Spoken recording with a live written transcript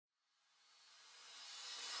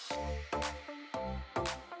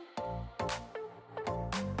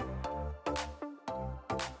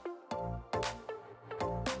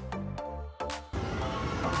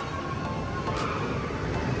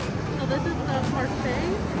parfait.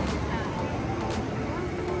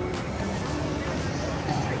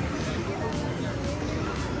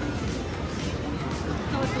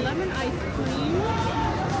 So it's lemon ice cream.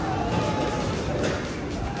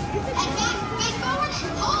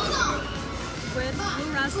 Hold on. With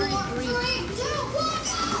blue raspberry brie. 3, 2, 1.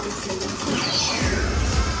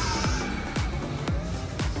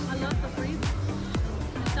 I love the brie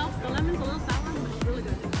itself. The lemon's a little sour, but it's really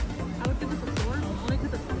good. I would give this a 4, only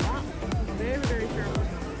because it's hot. It's very, very shareable.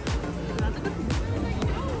 So that's a good one.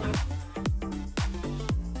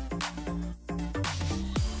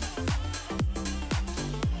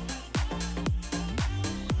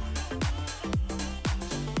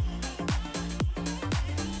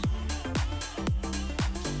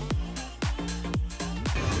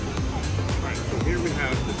 Here we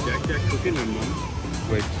have the Jack Jack Cookie Num Nums,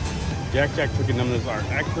 which Jack Jack Cookie Num Nums are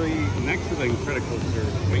actually next to the Incredible Coaster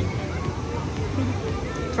wait.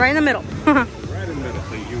 It's right in the middle. Right in the middle,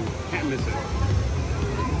 so you can't miss it.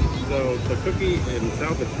 So the cookie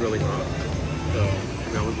itself is really hot, so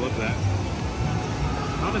I always love that.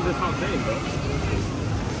 Not in this hot day though.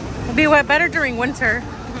 It'll be way better during winter.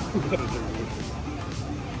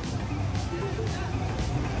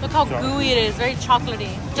 Look how gooey it is, very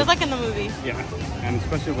chocolatey, just like in the movie. Yeah, and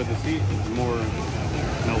especially with the seat, it's more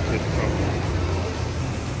melted chocolate.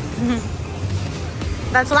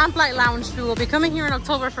 That's Lamplight Lounge, who will be coming here in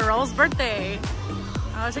October for Raul's birthday.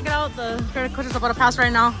 Check it out, the credit coach is about to pass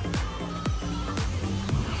right now.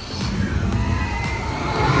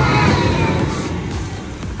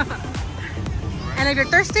 And if you're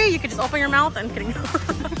thirsty, you can just open your mouth and kidding.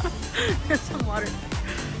 Get some water.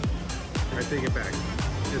 I take it back.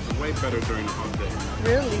 It's way better during the hot day.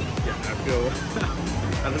 Really? Yeah, I feel,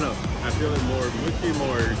 I don't know, I feel it more mushy,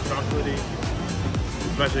 more chocolatey,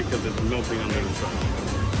 especially because it's melting on the inside.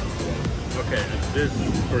 Okay, this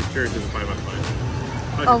for sure is a 5 out of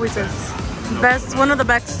 5. Always is. Best, one of the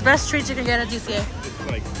best treats you can get at DCA. It's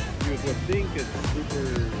like, you would think it's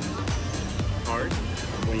super hard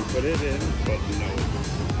when you put it in, but no.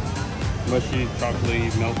 Mushy, chocolatey,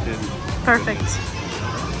 melted. Perfect.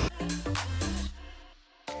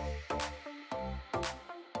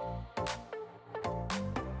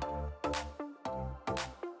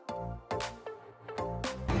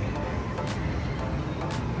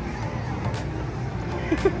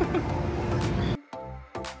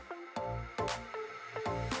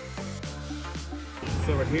 So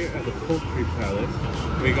we're here at the Poultry Palace.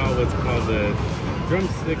 We got what's called the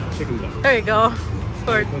drumstick chicken duck. There you go.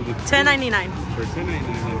 For $10.99. For $10.99,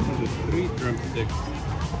 it comes with 3 drumsticks,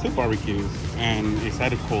 2 barbecues, and a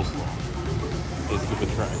side of coleslaw. Let's give it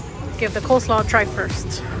a try. Give the coleslaw a try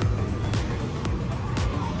first.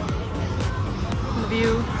 The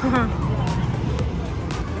view.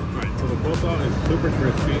 Alright, so the coleslaw is super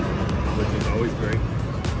crispy, which is always great.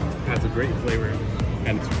 Has a great flavor,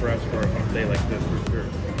 and it's fresh for a hot day like this for sure.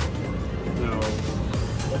 Now,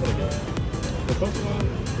 what would I get? The coleslaw,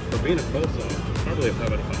 for being a coleslaw, probably a 5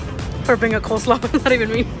 out of 5. For being a coleslaw, not even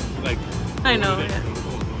me. Like, I know. Yeah.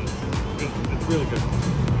 It's really good.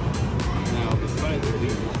 Now, the size of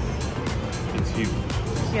these, it's huge.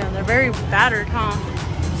 Yeah, they're very battered, huh?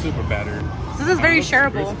 Super battered. This is very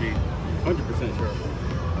shareable. Crispy, 100% shareable.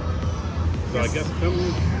 So I guess come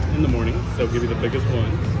in the morning, so give you the biggest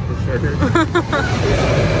one for sure.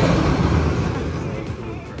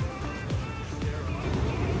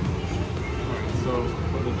 Alright, so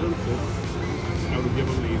for the drumsticks, I would give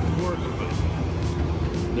them a 4 out of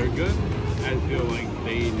 5. They're good. I feel like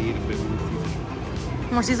they need a bit more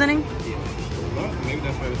seasoning. More seasoning? Yeah. But maybe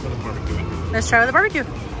that's why they put the barbecue in. Let's try with the barbecue.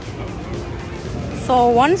 So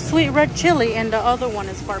one sweet red chili and the other one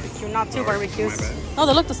is barbecue, not 2 barbecues. My bad. Oh,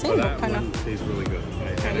 they look the same, That kind one of. tastes really good.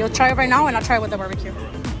 Okay, you'll try it right now, and I'll try it with the barbecue.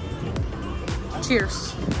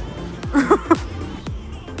 Cheers.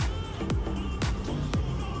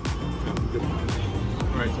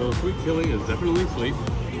 Alright, so the sweet chili is definitely sweet,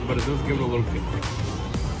 but it does give it a little kick.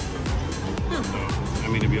 So, I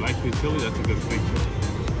mean, if you like sweet chili, that's a good sweet chili.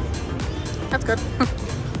 That's good.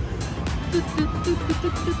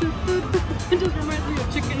 It just reminds me of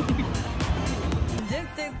chicken.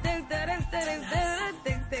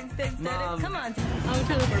 Come on. I'll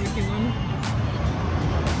try the barbecue one.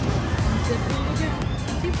 Dip it a little bit.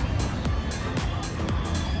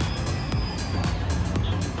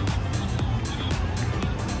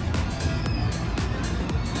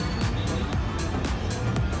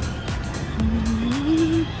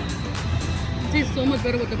 It tastes so much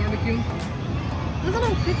better with the barbecue. There's a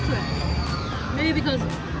little kick to it. Maybe because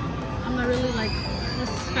I'm not really like a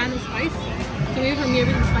fan of spice. So maybe for me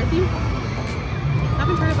everything's spicy. I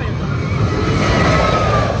haven't tried it by itself.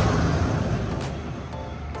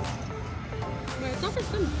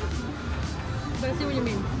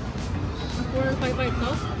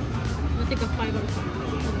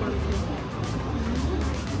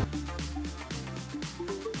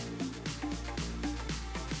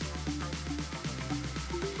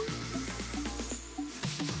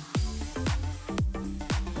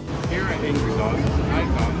 angry dog. I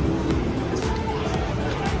dog.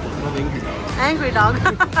 Not angry dog. Angry dog.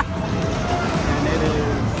 And it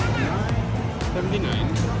is $9.79.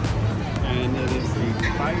 And it is the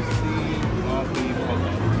spicy coffee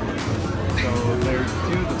pollo. So there's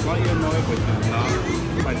two, the slightly annoyed, which is not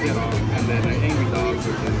spicy at all, and then an angry dog, which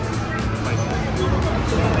is spicy.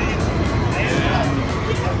 And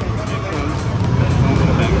next one with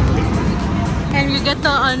a bag of Pixar. And you get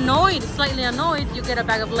the annoyed, slightly annoyed, you get a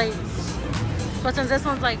bag of Lay's. But since this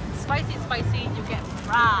one's like spicy, you get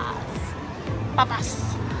fries.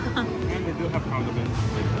 Papas. And they do have condiments.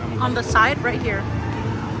 On the side, right here.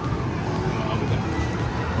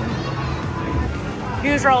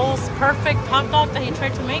 Here's Raul's perfect hot dog that he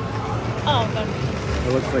tried to make. Oh, good.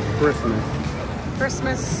 It looks like Christmas.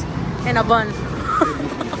 Christmas in a bun.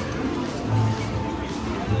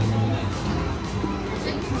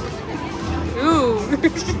 Ooh.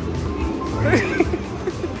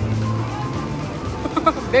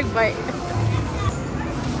 Big bite.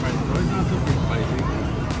 Right, so it's not super spicy,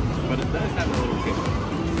 but it does have a little kick.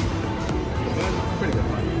 But it's pretty good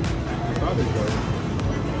fun. The sausage though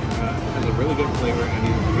has a really good flavor and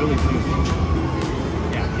it's really juicy.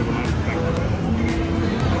 Yeah, you will not expect that.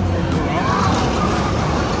 Overall,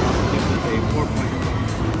 this is a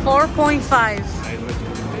 4.5. 4.5. I enjoyed it.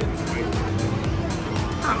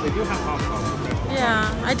 They do have hot sauce.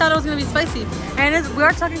 Yeah, I thought it was gonna be spicy. And we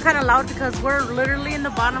are talking kind of loud because we're literally in the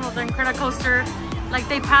bottom of the Incredicoaster. Like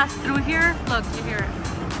they passed through here. Look, you hear it.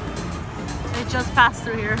 They just passed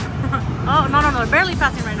through here. Oh, no, they're barely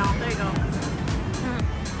passing right now. There you go.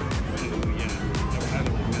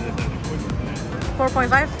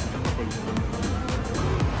 4.5?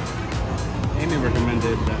 Amy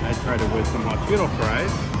recommended that I try it with some hot Cheeto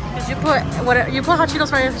fries. Cause you put hot Cheetos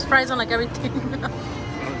fries on like everything.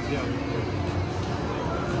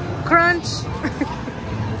 Crunch. So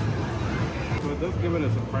it does give it a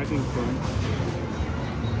surprising crunch,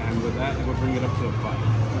 and with that, it would bring it up to a 5.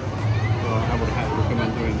 So I would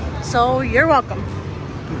recommend doing that. So you're welcome.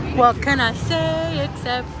 What can I say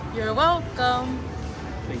except you're welcome?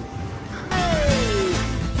 Thanks.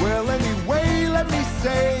 Well, anyway, let me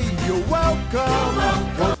say you're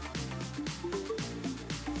welcome.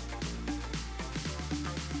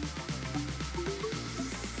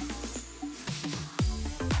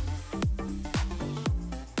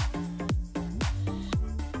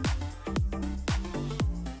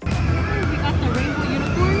 We got the rainbow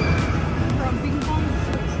unicorn from Bing Bong's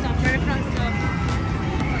stuff right across the.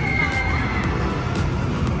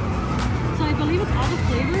 So I believe it's all the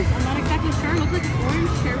flavors. I'm not exactly sure. It looks like it's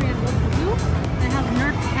orange, cherry, and blue. And it has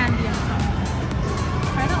Nerds candy on top.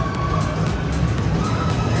 Try it out.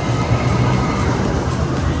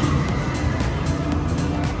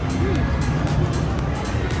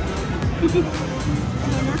 The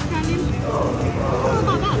Nerds candy. Oh, it's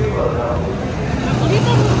not bad. I believe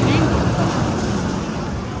that was mango.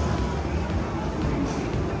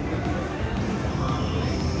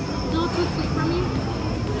 Still too sweet for me.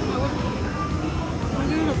 I'm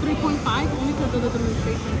giving it a 3.5 only because of the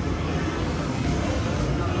demonstration.